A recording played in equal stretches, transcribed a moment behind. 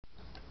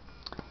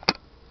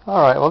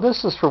Alright, well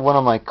this is for one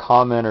of my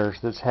commenters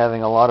that's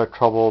having a lot of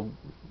trouble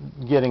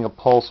getting a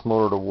pulse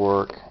motor to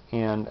work,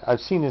 and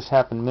I've seen this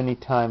happen many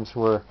times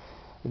where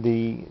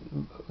the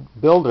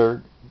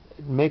builder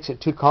makes it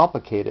too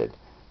complicated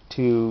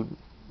to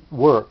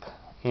work,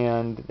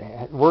 and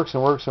works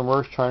and works and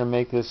works trying to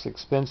make this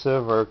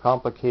expensive or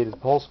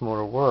complicated pulse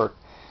motor work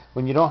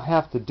when you don't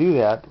have to do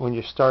that when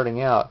you're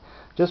starting out.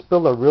 Just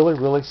build a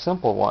really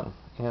simple one,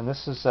 and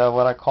this is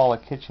what I call a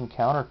kitchen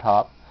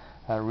countertop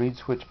reed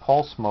switch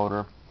pulse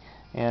motor.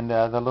 And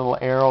the little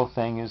arrow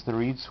thing is the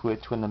reed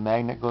switch. When the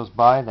magnet goes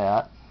by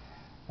that,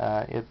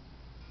 it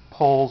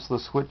pulls the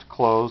switch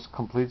closed,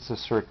 completes the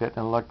circuit,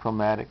 and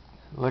electromagnet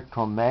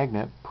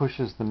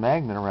pushes the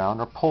magnet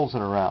around or pulls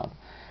it around.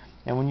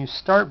 And when you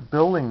start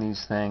building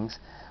these things,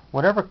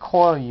 whatever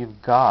coil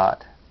you've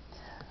got,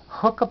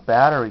 hook a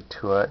battery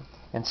to it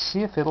and see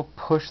if it'll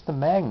push the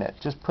magnet.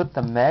 Just put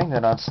the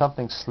magnet on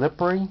something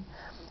slippery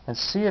and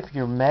see if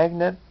your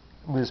magnet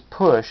was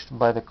pushed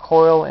by the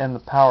coil and the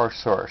power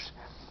source.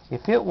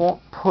 If it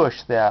won't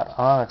push that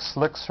on a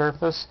slick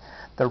surface,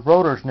 the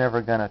rotor's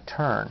never going to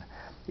turn.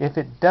 If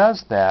it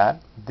does that,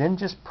 then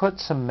just put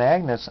some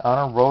magnets on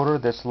a rotor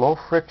that's low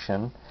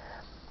friction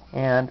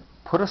and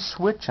put a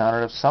switch on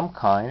it of some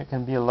kind. It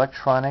can be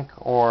electronic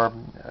or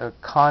a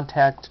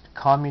contact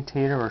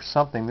commutator or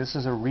something. This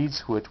is a reed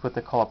switch, what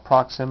they call a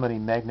proximity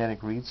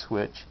magnetic reed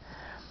switch,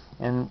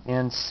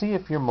 and see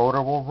if your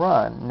motor will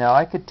run. Now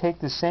I could take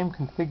the same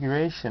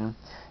configuration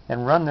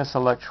and run this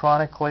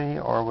electronically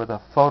or with a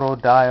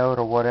photodiode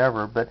or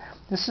whatever, but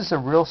this is a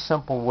real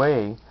simple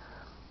way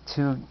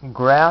to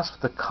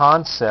grasp the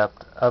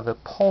concept of a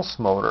pulse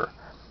motor.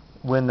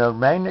 When the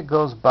magnet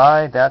goes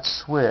by that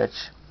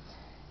switch,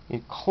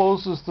 it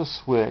closes the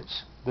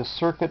switch, the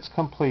circuit's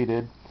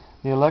completed,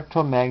 the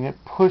electromagnet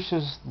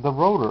pushes the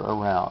rotor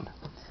around.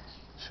 I'll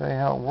show you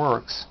how it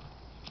works.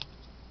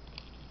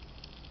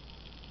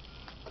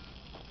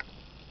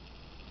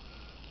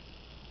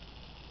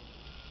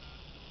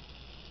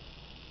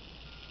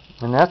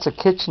 And that's a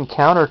kitchen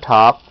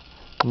countertop,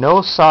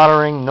 no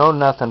soldering, no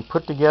nothing,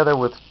 put together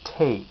with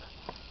tape.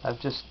 I've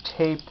just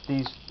taped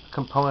these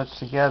components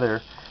together.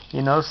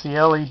 You notice the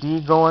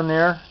LED going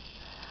there?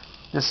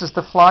 This is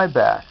the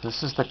flyback.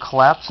 This is the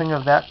collapsing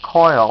of that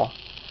coil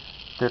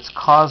that's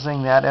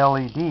causing that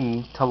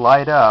LED to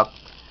light up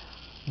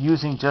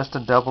using just a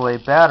AA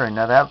battery.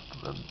 Now that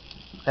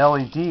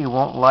LED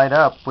won't light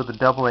up with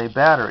a AA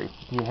battery.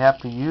 You have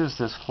to use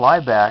this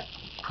flyback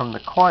from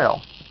the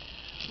coil.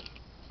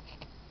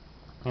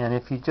 And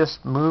if you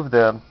just move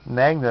the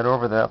magnet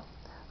over the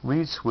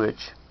reed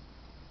switch,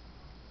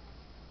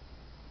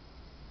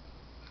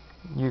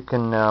 you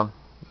can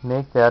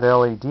make that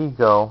LED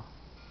go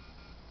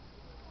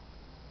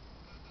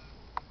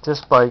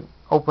just by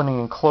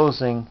opening and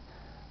closing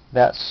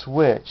that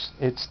switch.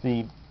 It's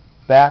the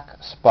back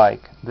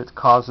spike that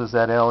causes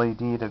that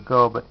LED to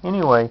go. But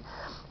anyway,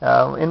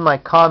 in my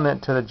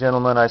comment to the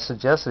gentleman, I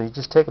suggested he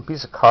just take a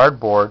piece of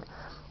cardboard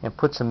and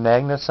put some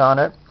magnets on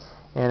it,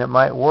 and it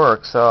might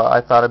work. So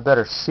I thought I'd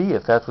better see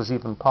if that was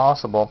even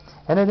possible,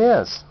 and it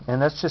is.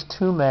 And that's just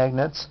two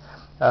magnets.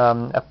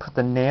 I put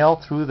the nail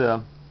through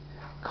the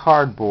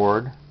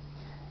cardboard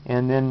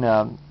and then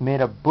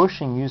made a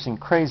bushing using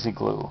crazy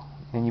glue.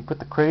 And you put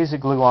the crazy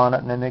glue on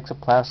it, and it makes a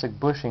plastic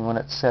bushing when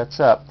it sets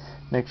up.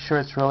 Make sure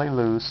it's really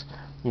loose.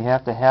 You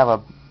have to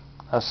have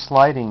a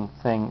sliding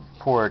thing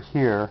for it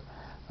here,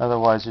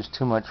 otherwise there's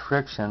too much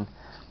friction.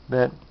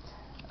 But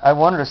I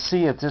wanted to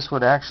see if this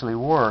would actually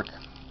work.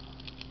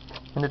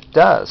 And it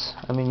does.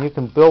 I mean, you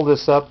can build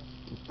this up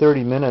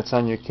 30 minutes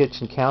on your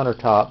kitchen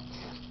countertop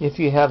if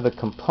you have the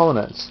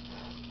components.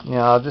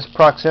 Now, this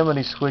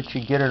proximity switch,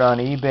 you get it on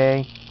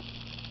eBay.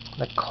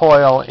 The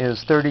coil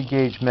is 30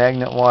 gauge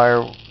magnet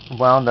wire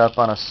wound up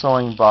on a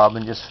sewing bob,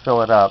 and just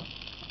fill it up.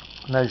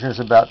 Measures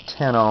about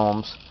 10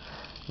 ohms.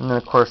 And then,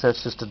 of course,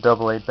 that's just a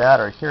AA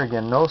battery. Here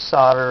again, no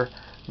solder,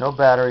 no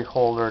battery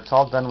holder. It's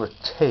all done with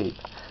tape.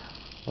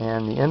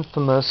 And the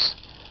infamous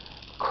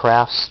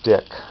craft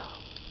stick.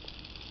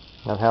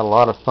 I've had a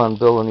lot of fun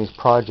building these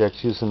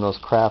projects using those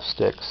craft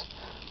sticks.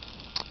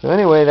 So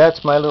anyway,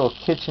 that's my little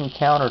kitchen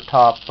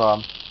countertop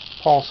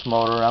pulse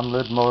motor,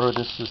 unlid motor.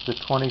 This is the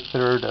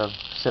 23rd of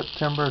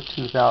September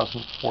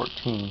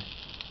 2014.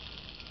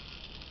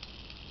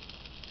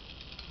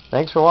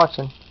 Thanks for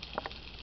watching.